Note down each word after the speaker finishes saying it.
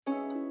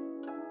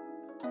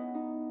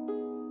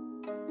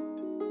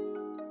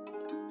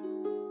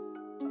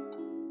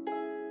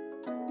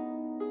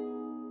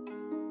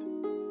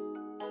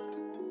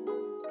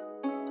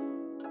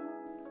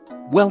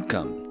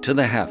Welcome to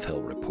the Half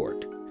Hill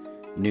Report.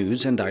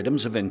 News and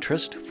items of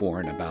interest for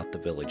and about the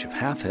village of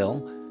Half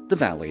Hill, the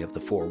Valley of the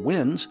Four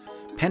Winds,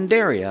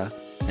 Pandaria,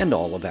 and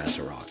all of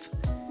Azeroth.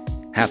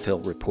 Half Hill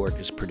Report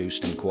is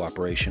produced in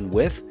cooperation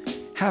with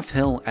Half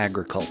Hill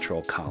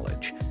Agricultural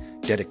College,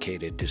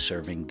 dedicated to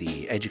serving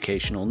the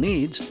educational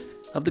needs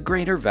of the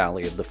greater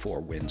Valley of the Four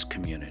Winds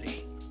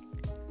community.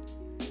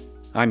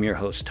 I'm your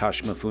host,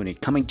 Tosh Mifune,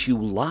 coming to you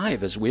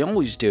live, as we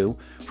always do,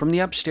 from the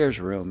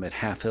upstairs room at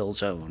Half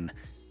Hill's own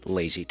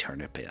Lazy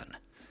Turnip Inn.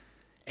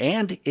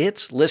 And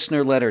it's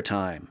listener letter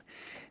time.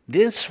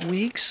 This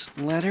week's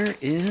letter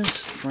is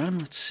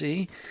from,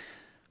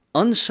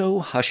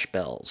 Unso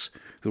Hushbells,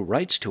 who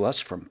writes to us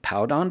from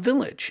Powdon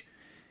Village.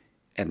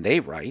 And they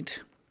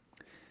write,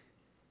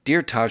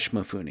 Dear Tosh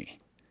Mifune,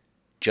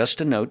 just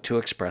a note to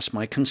express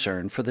my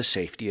concern for the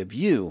safety of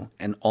you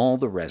and all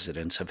the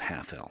residents of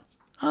Half Hill.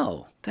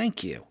 Oh,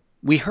 thank you.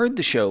 We heard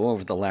the show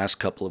over the last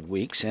couple of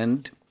weeks,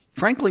 and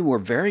frankly, we're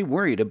very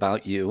worried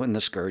about you and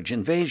the Scourge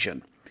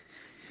invasion.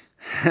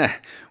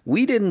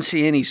 We didn't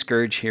see any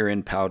Scourge here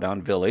in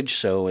Powdon Village,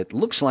 so it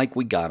looks like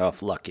we got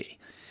off lucky.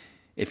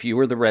 If you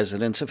or the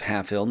residents of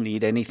Half Hill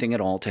need anything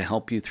at all to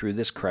help you through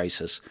this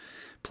crisis,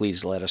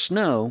 please let us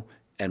know,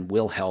 and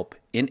we'll help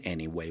in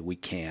any way we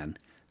can.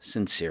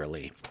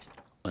 Sincerely,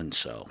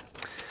 Unso.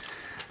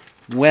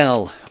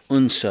 Well,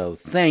 Unso,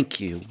 thank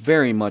you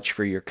very much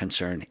for your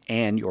concern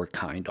and your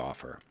kind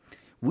offer.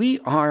 We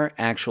are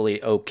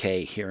actually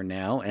okay here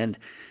now, and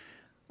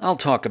I'll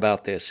talk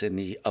about this in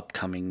the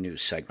upcoming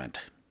news segment.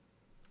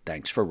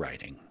 Thanks for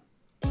writing.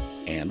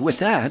 And with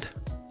that,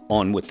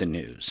 on with the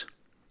news.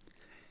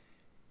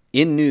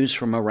 In news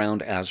from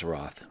around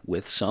Azeroth,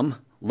 with some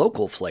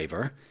local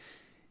flavor,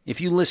 if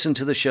you listened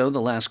to the show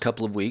the last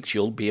couple of weeks,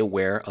 you'll be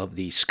aware of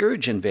the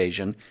Scourge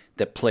invasion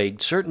that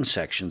plagued certain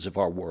sections of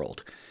our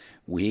world.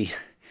 We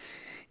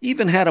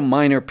even had a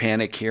minor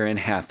panic here in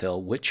Half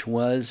Hill, which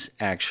was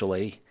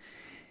actually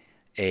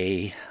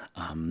a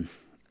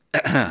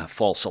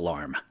false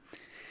alarm.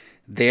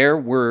 There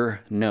were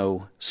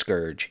no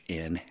Scourge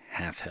in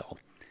Half Hill.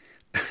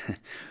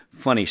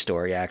 Funny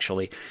story,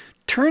 actually.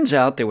 Turns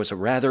out there was a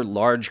rather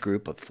large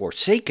group of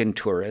Forsaken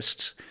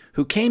tourists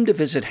who came to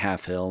visit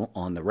Half Hill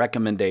on the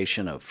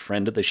recommendation of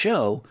friend of the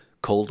show,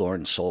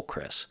 Coldorn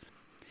Soulchris.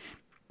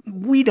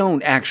 We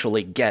don't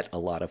actually get a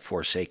lot of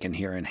Forsaken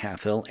here in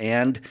Half Hill,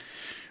 and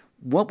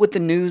what with the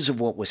news of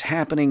what was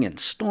happening in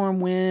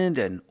Stormwind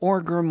and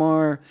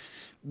Orgrimmar,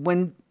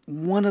 when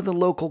one of the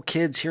local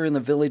kids here in the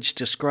village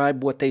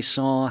described what they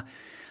saw,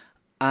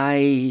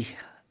 I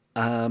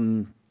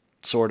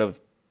sort of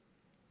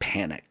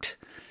panicked.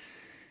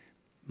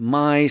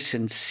 My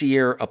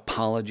sincere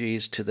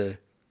apologies to the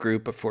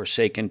group of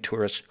Forsaken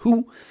tourists,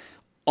 who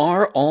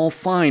are all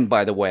fine,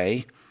 by the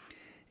way,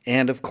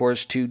 and of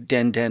course to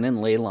Den and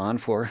Leylan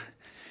for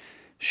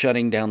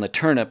shutting down the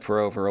turnip for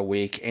over a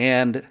week,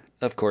 and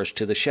of course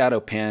to the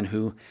Shadowpan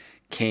who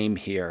came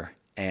here,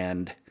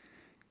 and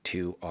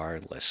to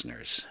our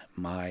listeners,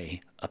 my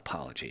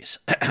apologies.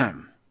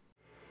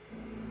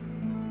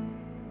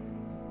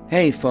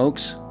 Hey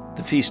folks,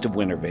 the Feast of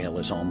Wintervale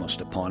is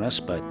almost upon us,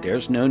 but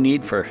there's no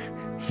need for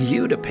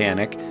you to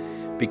panic,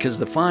 because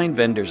the fine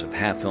vendors of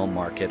Half Hill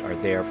Market are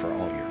there for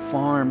all your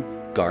farm,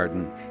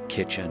 garden,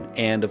 kitchen,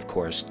 and of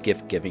course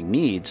gift-giving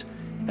needs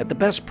at the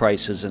best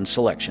prices and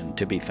selection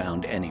to be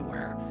found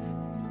anywhere.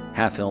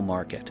 Half Hill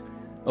Market,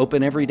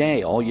 open every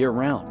day all year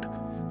round.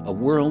 A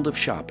world of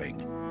shopping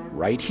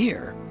right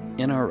here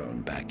in our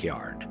own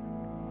backyard.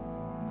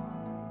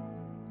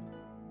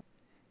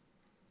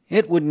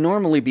 It would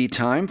normally be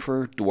time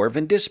for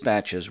Dwarven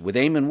Dispatches with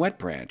Eamon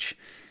Wetbranch,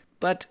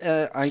 but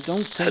I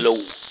don't think...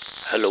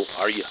 Hello,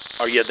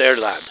 are you there,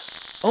 lad?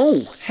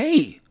 Oh,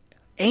 hey,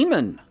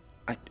 Eamon.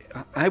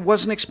 I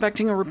wasn't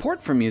expecting a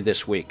report from you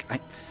this week.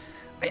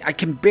 I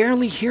can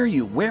barely hear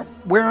you.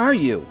 Where are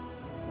you?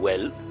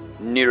 Well,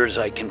 near as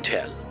I can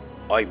tell,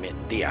 I'm in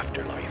the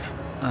afterlife.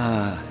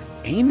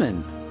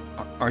 Eamon,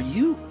 are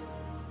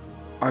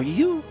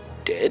you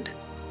Dead?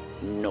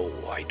 No,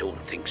 I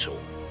don't think so.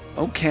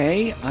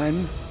 Okay,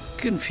 I'm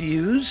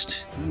confused.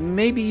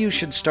 Maybe you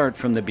should start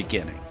from the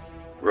beginning.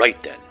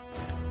 Right then.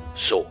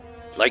 So,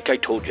 like I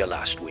told you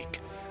last week,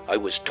 I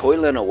was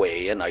toiling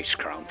away in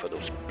Icecrown for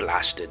those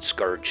blasted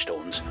Scourge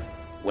stones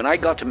when I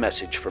got a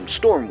message from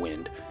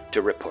Stormwind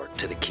to report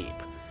to the keep.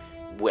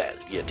 Well,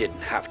 you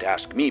didn't have to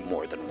ask me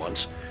more than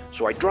once,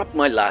 so I dropped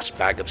my last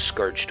bag of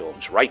Scourge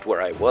stones right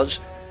where I was,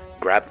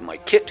 grabbed my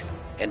kit,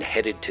 and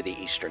headed to the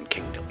Eastern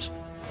Kingdoms.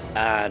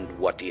 And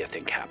what do you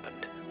think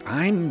happened?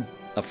 I'm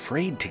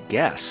afraid to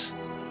guess.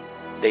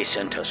 They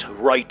sent us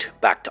right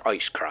back to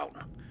Icecrown.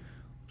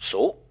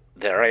 So,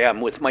 there I am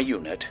with my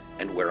unit,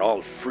 and we're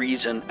all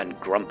freezing and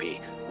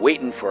grumpy,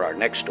 waiting for our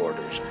next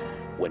orders,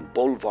 when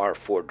Bolvar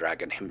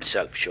Fourdragon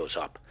himself shows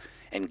up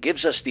and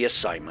gives us the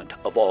assignment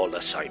of all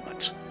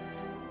assignments.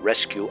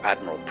 Rescue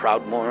Admiral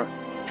Proudmoore,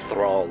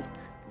 Thrall,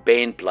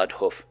 Bane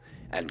Bloodhoof,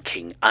 and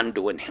King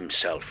Anduin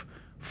himself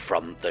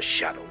from the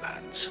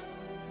Shadowlands.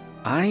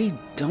 I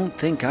don't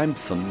think I'm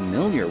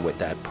familiar with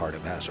that part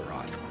of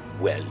Azeroth.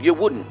 Well, you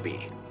wouldn't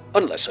be.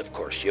 Unless, of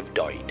course, you've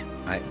died.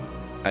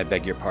 I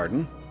beg your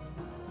pardon?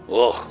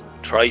 Oh,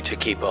 try to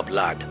keep up,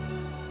 lad.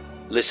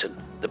 Listen,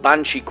 the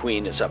Banshee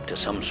Queen is up to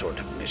some sort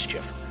of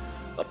mischief.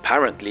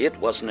 Apparently it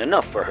wasn't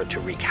enough for her to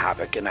wreak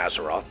havoc in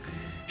Azeroth.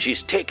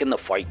 She's taken the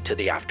fight to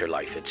the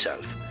afterlife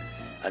itself.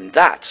 And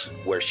that's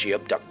where she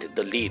abducted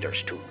the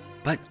leaders to.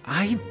 But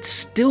I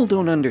still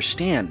don't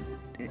understand.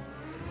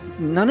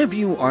 None of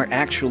you are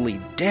actually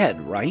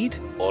dead, right?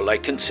 All I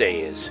can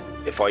say is,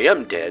 if I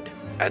am dead,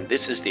 and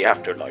this is the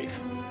afterlife,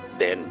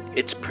 then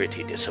it's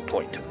pretty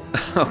disappointing.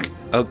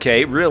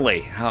 Okay,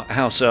 really?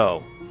 How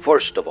so?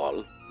 First of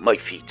all, my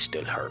feet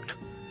still hurt.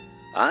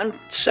 And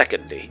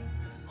secondly,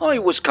 I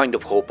was kind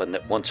of hoping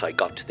that once I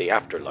got to the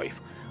afterlife,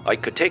 I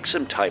could take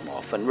some time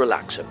off and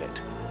relax a bit.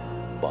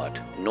 But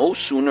no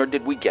sooner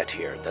did we get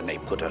here than they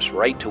put us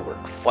right to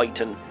work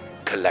fighting,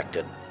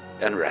 collecting,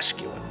 and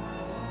rescuing.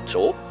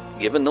 So,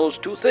 given those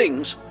two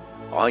things,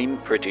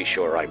 I'm pretty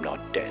sure I'm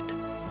not dead.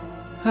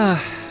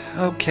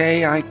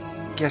 Okay, I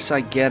guess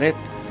I get it.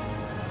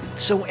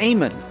 So,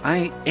 Eamon,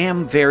 I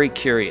am very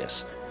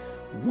curious.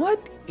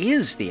 What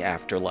is the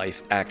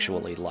afterlife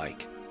actually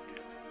like?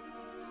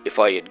 If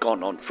I had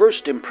gone on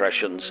first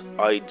impressions,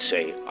 I'd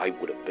say I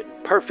would have been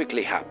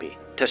perfectly happy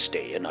to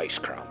stay in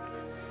Icecrown.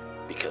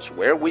 Because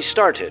where we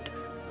started,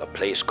 a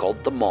place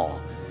called the Maw,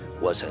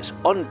 was as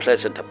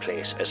unpleasant a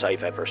place as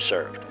I've ever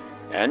served.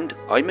 And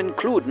I'm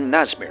including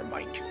Nazmir,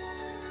 mind you.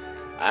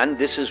 And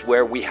this is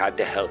where we had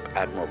to help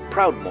Admiral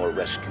Proudmoore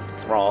rescue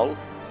Thrall,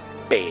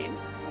 Bane,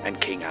 and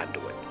King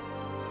Anduin.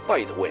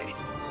 By the way,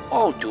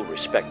 all due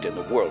respect in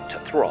the world to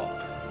Thrall,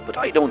 but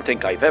I don't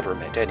think I've ever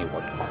met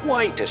anyone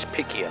quite as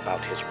picky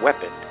about his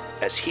weapon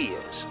as he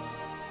is.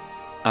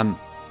 I'm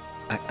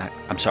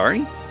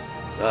sorry?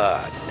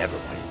 Never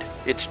mind.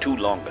 It's too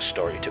long a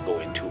story to go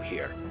into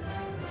here.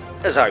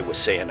 As I was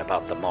saying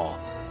about the Maw,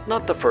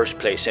 not the first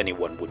place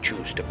anyone would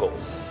choose to go.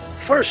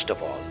 First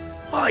of all,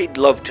 I'd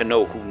love to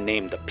know who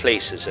named the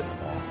places in the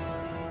Maw.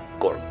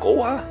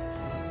 Gorgoa?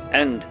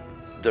 And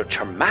the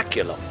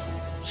Termaculum.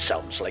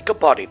 Sounds like a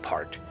body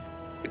part.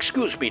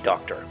 Excuse me,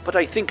 Doctor, but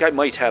I think I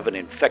might have an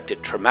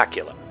infected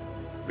Termaculum.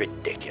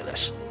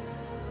 Ridiculous.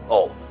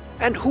 Oh,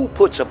 and who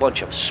puts a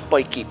bunch of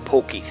spiky,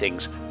 pokey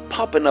things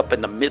popping up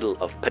in the middle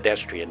of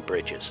pedestrian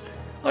bridges?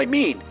 I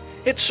mean,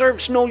 it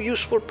serves no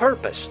useful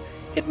purpose.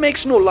 It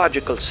makes no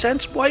logical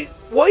sense. Why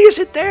is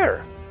it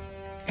there?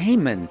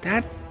 Eamon,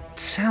 that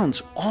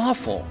sounds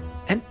awful.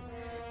 And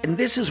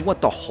this is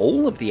what the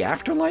whole of the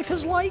afterlife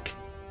is like?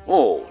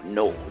 Oh,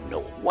 no.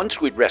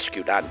 Once we'd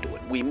rescued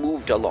Anduin, we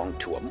moved along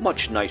to a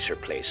much nicer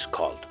place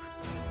called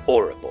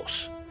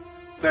Oribos.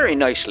 Very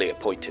nicely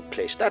appointed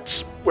place.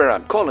 That's where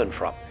I'm calling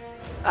from.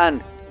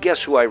 And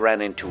guess who I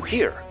ran into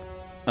here?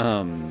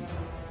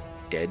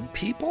 Dead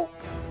people?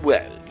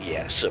 Well,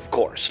 yes, of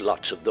course,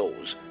 lots of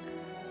those.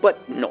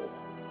 But no.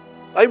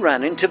 I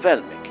ran into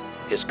Velmic,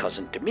 his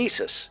cousin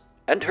Demesis,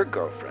 and her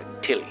girlfriend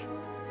Tilly.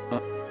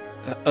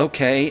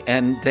 Okay,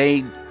 and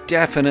they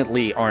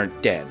definitely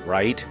aren't dead,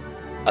 right?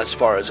 As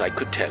far as I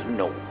could tell,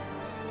 no.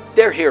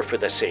 They're here for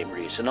the same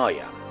reason I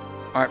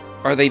am.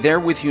 Are they there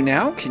with you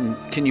now?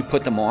 Can you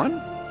put them on?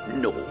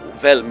 No,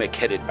 Velmic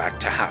headed back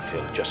to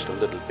Halfhill just a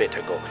little bit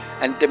ago,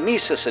 and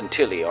Demesis and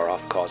Tilly are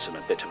off causing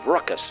a bit of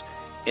ruckus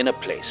in a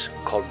place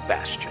called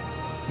Bastion.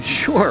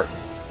 Sure,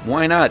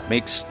 why not?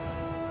 Makes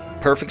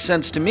perfect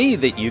sense to me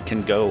that you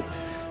can go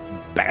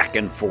back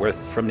and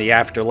forth from the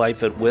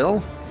afterlife at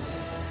will.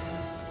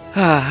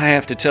 I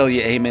have to tell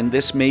you, Eamon,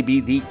 this may be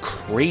the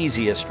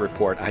craziest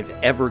report I've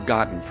ever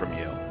gotten from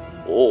you.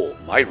 Oh,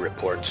 my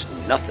report's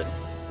nothing.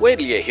 Wait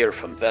till you hear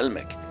from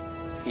Velmic.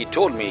 He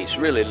told me he's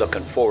really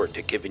looking forward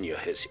to giving you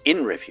his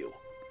in-review.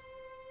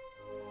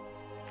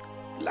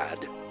 Lad,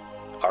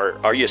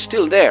 are you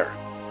still there?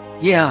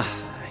 Yeah,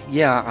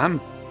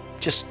 I'm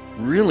just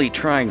really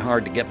trying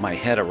hard to get my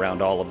head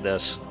around all of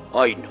this.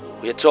 I know,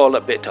 it's all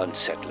a bit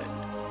unsettling.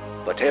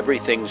 But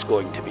everything's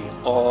going to be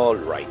all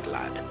right,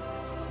 lad.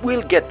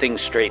 We'll get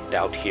things straightened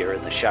out here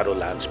in the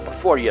Shadowlands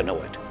before you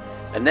know it,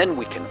 and then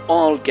we can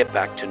all get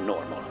back to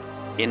normal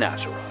in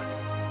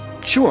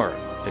Azeroth. Sure,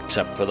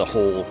 except for the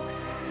whole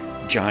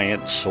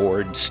giant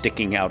sword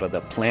sticking out of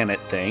the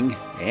planet thing,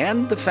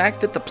 and the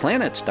fact that the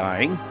planet's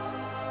dying.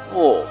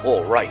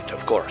 Oh, right,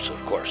 of course.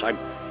 I'm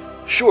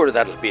sure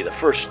that'll be the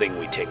first thing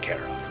we take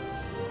care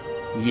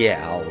of.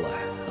 Yeah,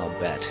 I'll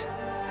bet.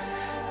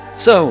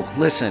 So,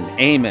 listen,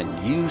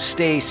 Eamon, you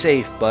stay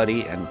safe,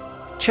 buddy, and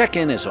check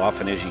in as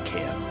often as you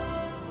can.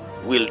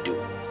 Will do.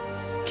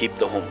 Keep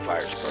the home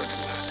fires burning,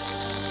 lad.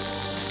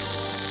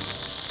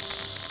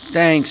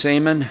 Thanks,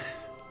 Eamon.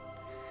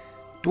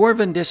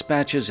 Dwarven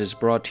Dispatches is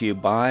brought to you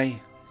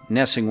by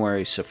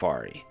Nessingwary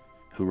Safari,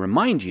 who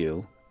remind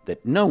you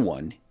that no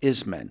one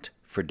is meant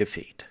for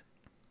defeat.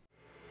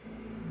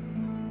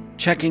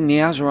 Checking the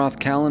Azeroth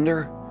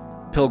calendar,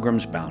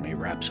 Pilgrim's Bounty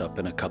wraps up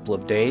in a couple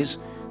of days,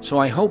 so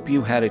I hope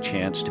you had a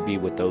chance to be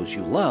with those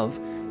you love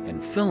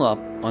and fill up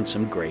on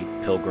some great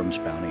Pilgrim's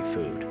Bounty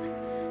food.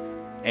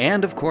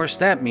 And of course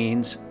that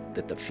means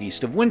that the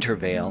Feast of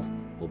Wintervale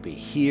will be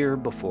here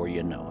before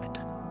you know it.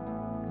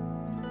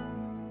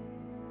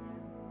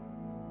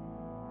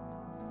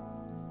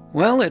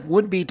 Well, it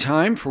would be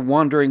time for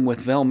Wandering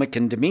with Velmic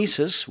and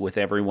Demesis, with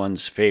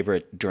everyone's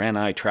favorite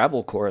Draenei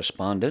travel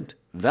correspondent,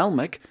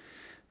 Velmic.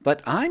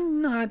 But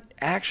I'm not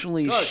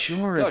actually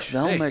sure if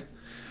Velmic... Hey.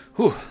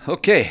 Whew,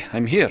 okay,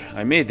 I'm here.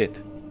 I made it.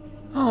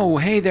 Oh,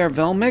 hey there,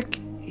 Velmic.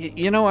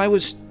 I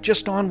was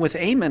just on with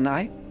Eamon.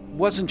 I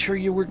wasn't sure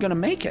you were going to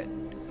make it.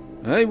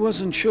 I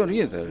wasn't sure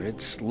either.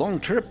 It's a long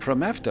trip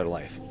from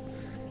Afterlife.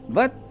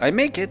 But I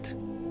make it.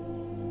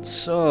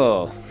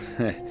 So,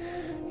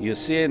 you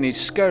see any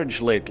Scourge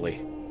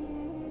lately?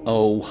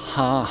 Oh,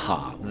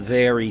 ha,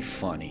 very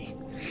funny.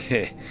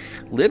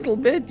 Little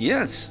bit,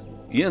 yes.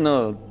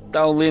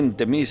 Daolin,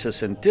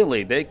 Demesis, and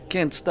Tilly, they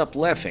can't stop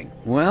laughing.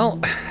 Well,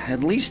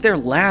 at least they're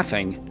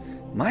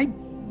laughing. My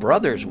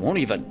brothers won't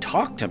even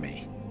talk to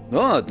me.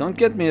 Oh, don't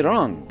get me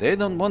wrong. They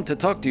don't want to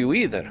talk to you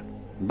either.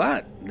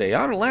 But they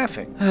are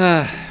laughing.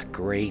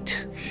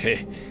 Great.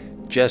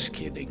 Just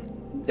kidding.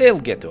 They'll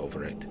get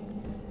over it.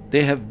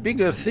 They have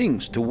bigger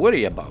things to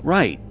worry about.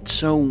 Right,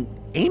 so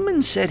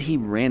Eamon said he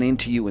ran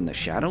into you in the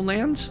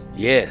Shadowlands?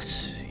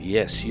 Yes.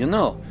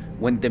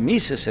 When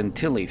Demesis and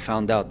Tilly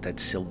found out that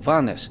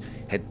Sylvanas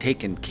had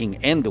taken King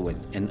Anduin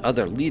and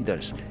other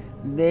leaders,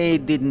 they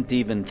didn't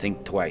even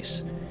think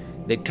twice.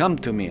 They come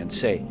to me and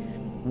say,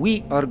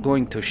 "We are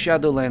going to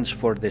Shadowlands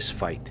for this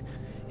fight.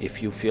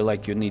 If you feel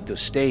like you need to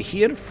stay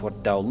here for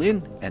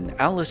Daolin and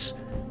Alice,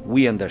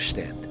 we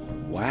understand."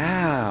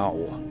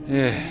 Wow.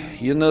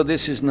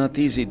 This is not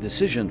easy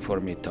decision for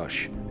me,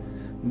 Tosh.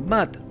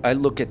 But I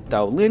look at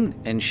Daolin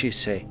and she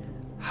say,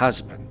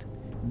 "Husband,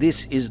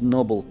 this is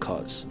noble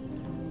cause.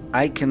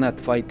 I cannot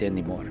fight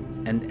anymore,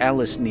 and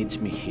Alice needs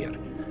me here.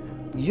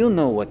 You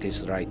know what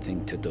is the right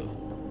thing to do."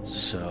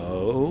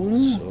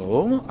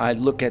 So I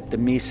look at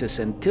Demesis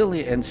and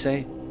Tilly and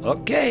say,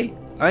 "Okay,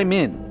 I'm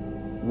in.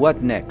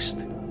 What next?"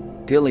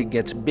 Tilly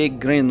gets big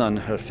grin on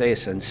her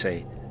face and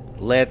say,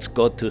 "Let's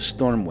go to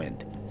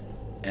Stormwind."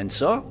 And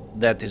so,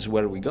 that is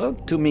where we go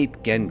to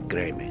meet Gen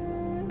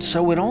Greyman.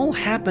 So it all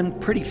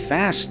happened pretty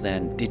fast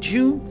then. Did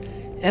you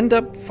end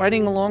up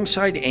fighting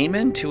alongside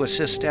Eamon to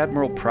assist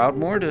Admiral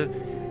Proudmoore to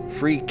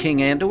free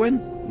King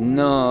Anduin?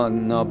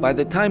 No. By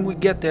the time we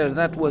get there,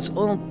 that was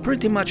all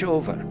pretty much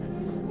over.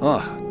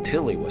 Oh,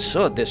 Tilly was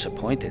so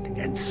disappointed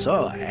and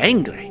so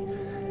angry.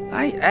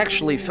 I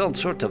actually felt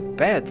sort of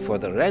bad for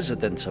the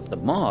residents of the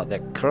Maw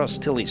that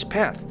crossed Tilly's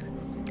path.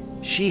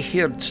 She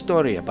heard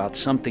story about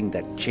something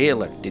that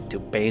Jailer did to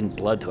Bane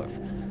Bloodhoof.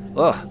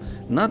 Oh,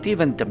 not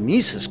even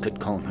Demesis could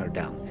calm her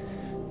down.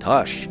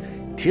 Tosh,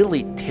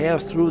 Tilly tear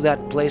through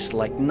that place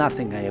like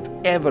nothing I have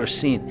ever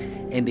seen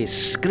and is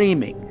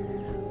screaming,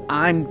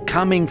 "I'm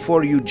coming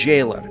for you,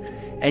 Jailer,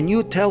 and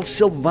you tell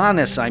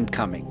Sylvanas I'm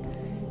coming.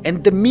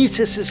 And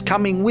Demesis is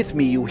coming with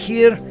me, you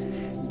hear?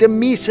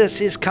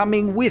 Demesis is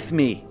coming with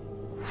me."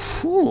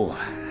 Whew,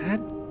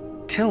 that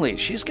Tilly,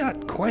 she's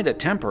got quite a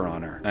temper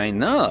on her. I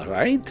know,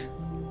 right?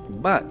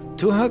 But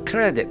to her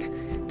credit,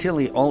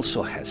 Tilly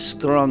also has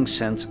strong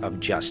sense of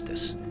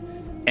justice.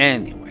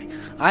 Anyway,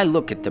 I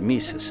look at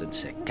Demesis and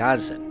say,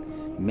 "Cousin,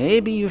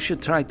 maybe you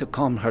should try to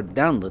calm her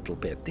down a little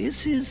bit.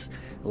 This is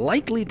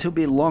likely to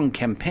be a long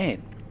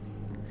campaign."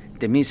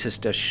 Demesis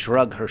just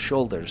shrug her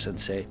shoulders and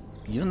say,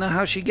 "You know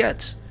how she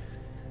gets."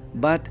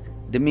 But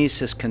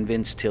Demesis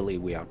convinced Tilly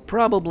we are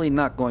probably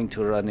not going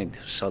to run into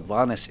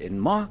Sylvanas in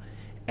Maw,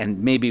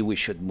 and maybe we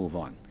should move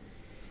on.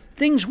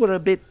 Things were a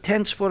bit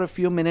tense for a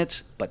few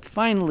minutes, but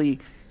finally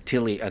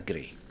Tilly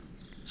agreed.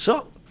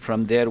 So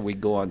from there we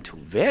go on to a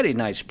very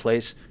nice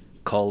place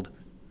called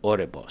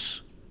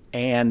Oribos.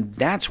 And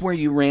that's where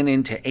you ran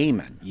into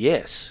Eamon?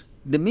 Yes.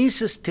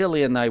 Demesis,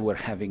 Tilly, and I were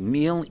having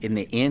meal in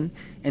the inn,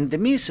 and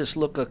Demesis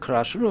looked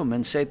across room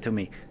and said to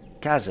me,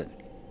 "Cousin,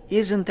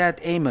 isn't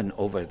that Eamon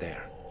over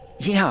there?"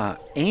 Yeah,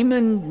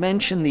 Eamon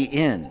mentioned the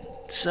inn.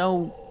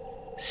 So,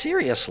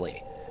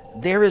 seriously,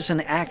 there is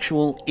an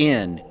actual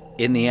inn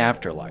in the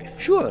afterlife?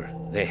 Sure,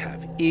 they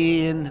have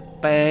inn,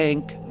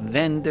 bank,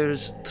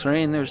 vendors,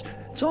 trainers.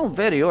 It's all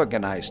very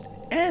organized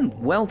and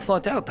well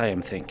thought out, I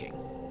am thinking.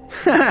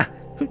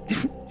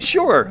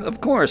 Sure,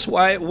 of course.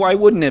 Why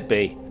wouldn't it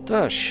be?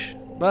 Tush,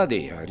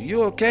 buddy, are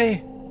you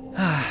okay?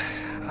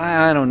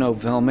 I don't know,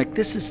 Velmic.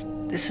 This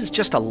is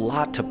just a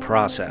lot to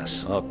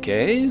process.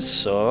 Okay,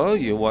 so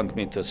you want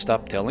me to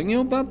stop telling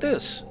you about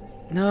this?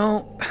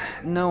 No,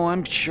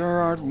 I'm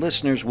sure our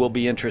listeners will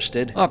be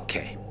interested.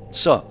 Okay,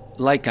 so,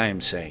 like I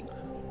am saying,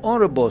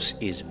 Oribos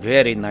is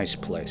very nice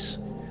place.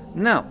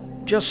 Now,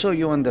 just so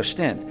you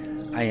understand,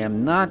 I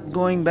am not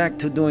going back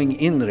to doing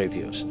inn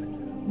reviews,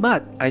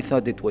 but I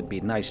thought it would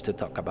be nice to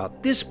talk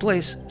about this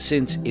place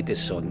since it is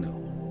so new.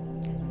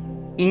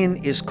 Inn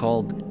is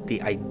called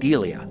the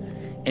Idelia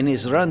and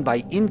is run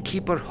by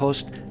innkeeper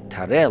host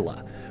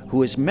Tarela,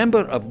 who is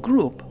member of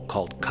group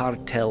called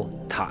Cartel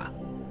Ta.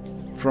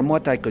 From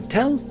what I could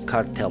tell,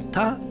 Cartel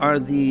Ta are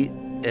the,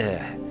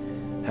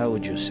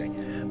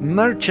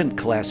 merchant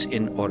class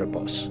in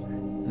Oribos.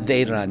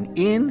 They run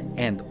inn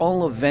and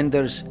all of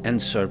vendors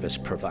and service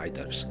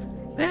providers.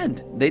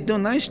 And they do a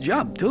nice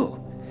job too.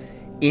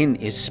 Inn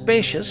is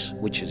spacious,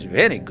 which is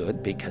very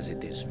good because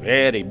it is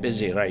very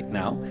busy right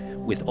now,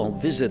 with all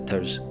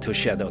visitors to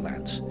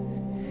Shadowlands.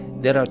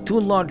 There are 2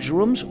 large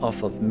rooms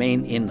off of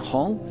Main Inn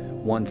Hall,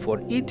 one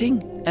for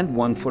eating and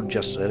one for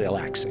just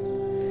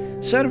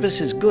relaxing.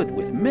 Service is good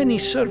with many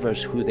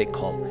servers who they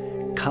call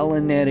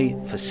culinary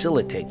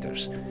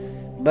facilitators,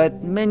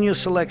 but menu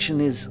selection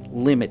is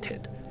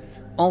limited.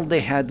 All they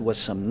had was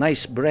some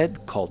nice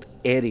bread called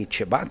eri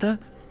ciabatta,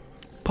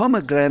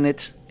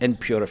 pomegranates, and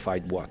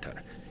purified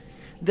water.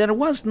 There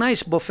was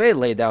nice buffet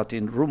laid out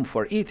in room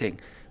for eating,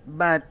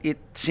 but it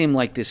seemed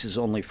like this is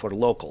only for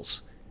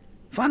locals.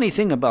 Funny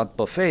thing about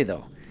buffet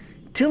though,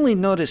 Tilly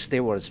noticed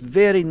there was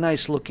very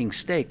nice looking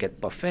steak at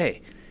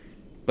buffet,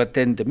 but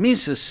then the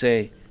missus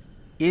say,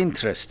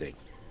 interesting.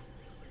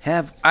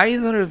 Have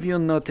either of you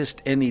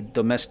noticed any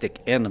domestic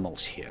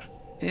animals here?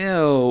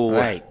 Oh,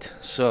 right.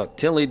 So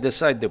Tilly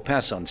decided to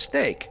pass on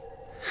steak.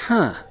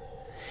 Huh.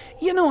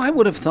 I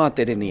would have thought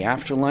that in the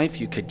afterlife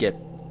you could get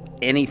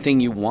anything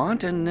you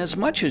want and as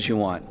much as you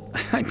want.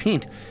 I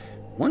mean,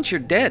 once you're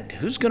dead,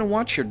 who's going to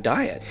watch your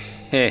diet?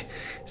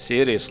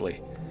 Seriously.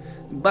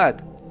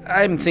 But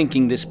I'm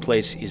thinking this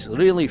place is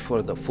really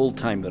for the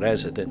full-time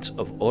residents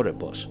of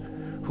Oribos,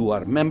 who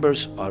are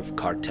members of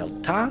Cartel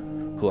Ta,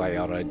 who I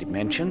already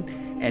mentioned,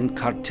 and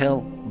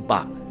Cartel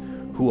Ba,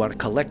 who are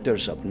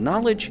collectors of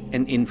knowledge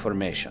and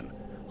information,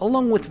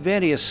 along with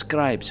various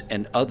scribes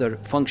and other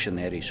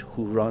functionaries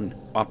who run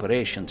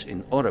operations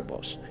in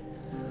Oribos.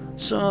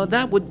 So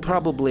that would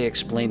probably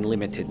explain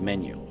limited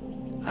menu.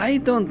 I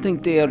don't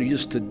think they are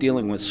used to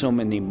dealing with so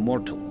many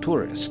mortal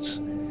tourists.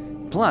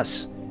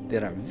 Plus,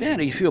 there are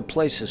very few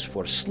places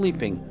for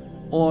sleeping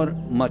or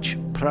much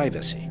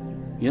privacy.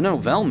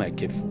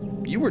 Velmek, if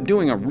you were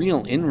doing a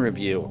real inn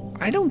review,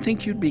 I don't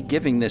think you'd be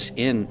giving this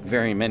inn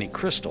very many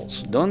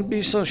crystals. Don't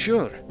be so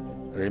sure.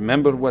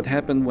 Remember what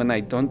happened when I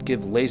don't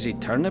give Lazy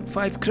Turnip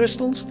 5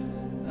 crystals?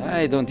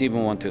 I don't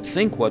even want to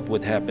think what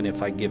would happen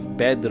if I give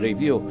bad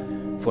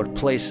review for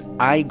place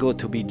I go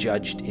to be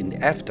judged in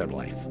the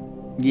afterlife.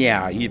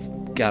 Yeah,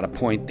 you've got a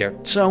point there.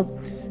 So,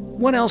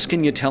 what else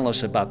can you tell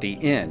us about the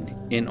inn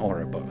in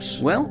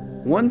Oribos? Well,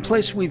 one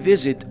place we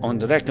visit on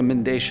the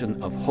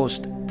recommendation of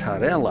host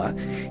Tarella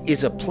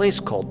is a place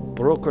called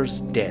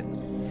Broker's Den.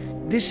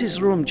 This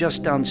is room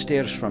just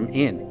downstairs from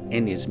inn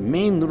and is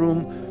main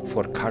room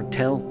for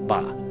Cartel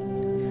Ba.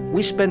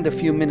 We spend a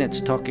few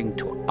minutes talking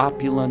to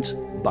Opulence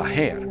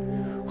Baher,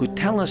 who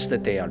tell us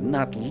that they are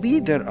not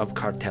leader of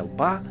Cartel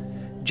Ba,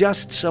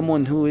 just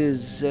someone who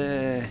is,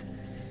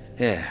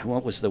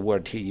 what was the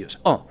word he used?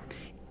 Oh,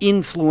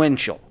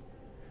 influential.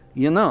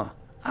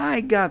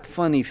 I got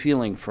funny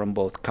feeling from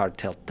both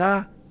Cartel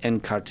Ta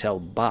and Cartel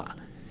Ba.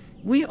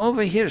 We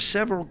overhear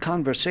several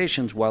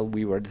conversations while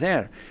we were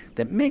there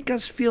that make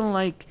us feel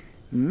like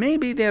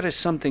maybe there is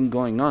something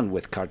going on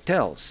with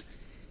cartels.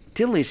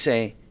 Tilly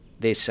say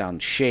they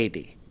sound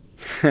shady.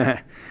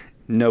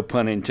 No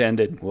pun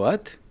intended.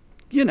 What?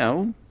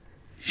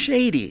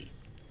 Shady.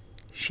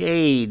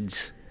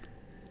 Shades.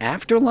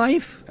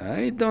 Afterlife?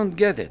 I don't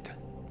get it.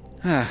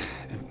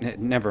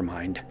 Never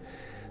mind.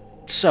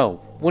 So,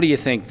 what do you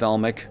think,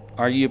 Velmic?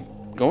 Are you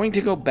going to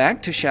go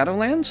back to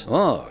Shadowlands?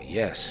 Oh,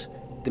 yes.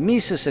 The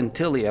Mises and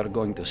Tilly are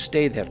going to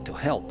stay there to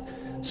help,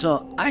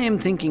 so I am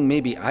thinking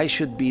maybe I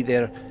should be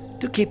there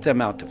to keep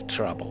them out of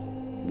trouble.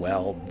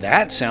 Well,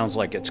 that sounds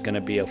like it's going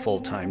to be a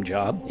full-time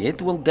job.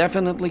 It will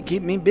definitely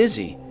keep me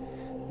busy.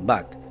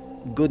 But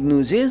good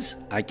news is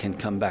I can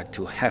come back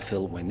to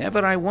Halfhill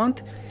whenever I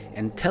want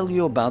and tell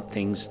you about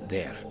things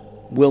there.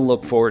 We'll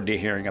look forward to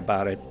hearing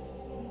about it.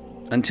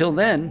 Until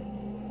then,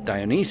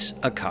 Dionys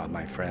Aka,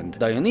 my friend.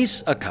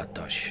 Dionys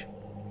Akatosh.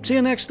 See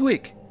you next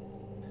week.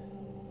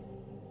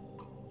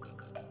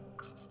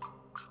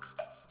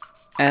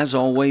 As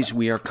always,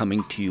 we are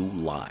coming to you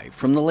live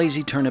from the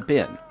Lazy Turnip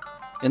Inn,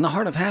 in the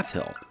heart of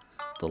Halfhill,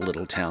 the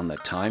little town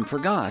that time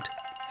forgot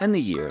and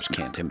the years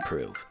can't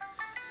improve.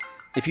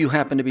 If you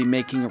happen to be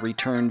making a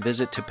return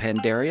visit to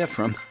Pandaria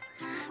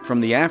from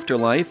the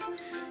afterlife,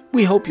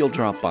 we hope you'll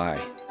drop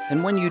by.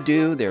 And when you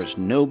do, there's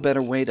no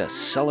better way to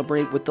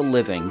celebrate with the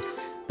living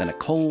than a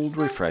cold,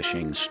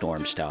 refreshing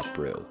Storm Stout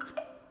brew.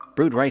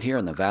 Brewed right here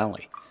in the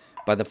valley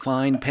by the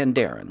fine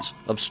Pandarans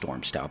of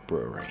Storm Stout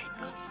Brewery.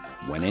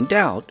 When in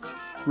doubt,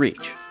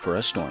 reach for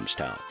a Storm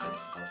Stout.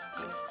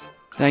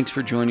 Thanks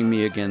for joining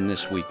me again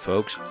this week,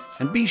 folks,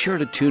 and be sure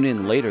to tune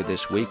in later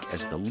this week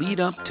as the lead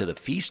up to the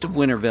Feast of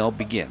Wintervale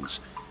begins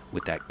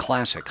with that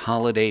classic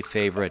holiday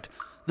favorite,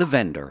 The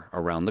Vendor,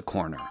 around the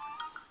corner.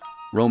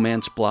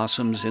 Romance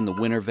blossoms in the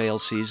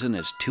Wintervale season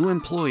as 2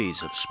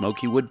 employees of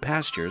Smoky Wood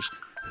Pastures,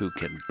 who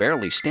can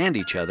barely stand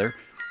each other,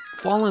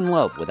 fall in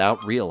love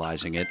without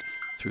realizing it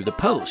through the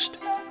post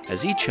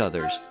as each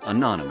other's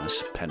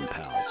anonymous pen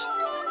pals.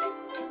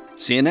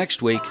 See you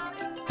next week,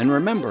 and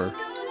remember,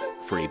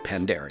 free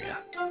Pandaria.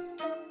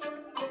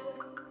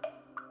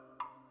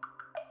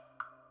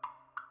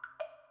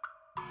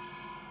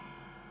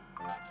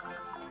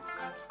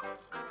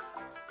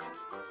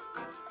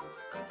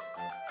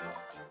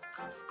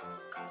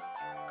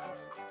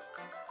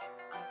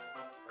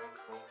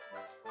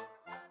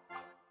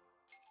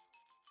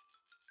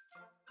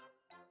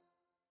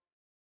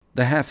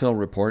 The Half Hill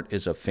Report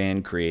is a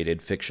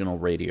fan-created fictional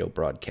radio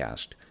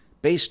broadcast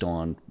based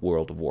on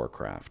World of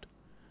Warcraft.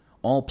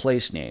 All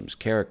place names,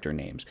 character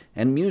names,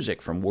 and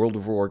music from World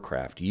of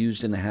Warcraft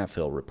used in the Half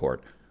Hill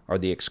Report are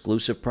the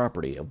exclusive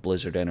property of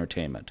Blizzard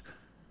Entertainment.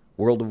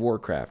 World of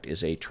Warcraft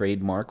is a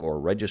trademark or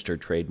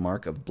registered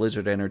trademark of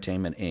Blizzard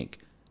Entertainment, Inc.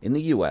 in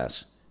the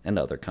U.S. and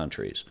other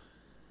countries.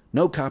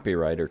 No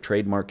copyright or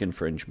trademark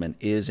infringement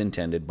is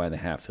intended by the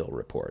Half Hill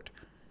Report.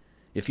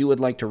 If you would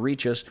like to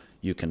reach us,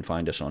 you can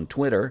find us on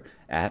Twitter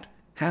at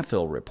Half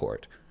Hill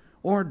Report,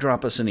 or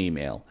drop us an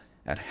email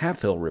at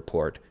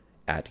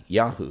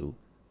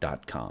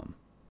halfhillreport@yahoo.com.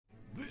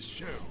 This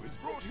show is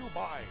brought to you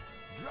by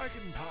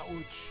Dragon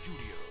Powered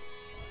Studio.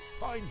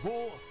 Find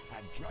more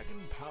at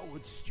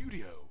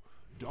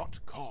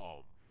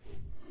dragonpoweredstudio.com.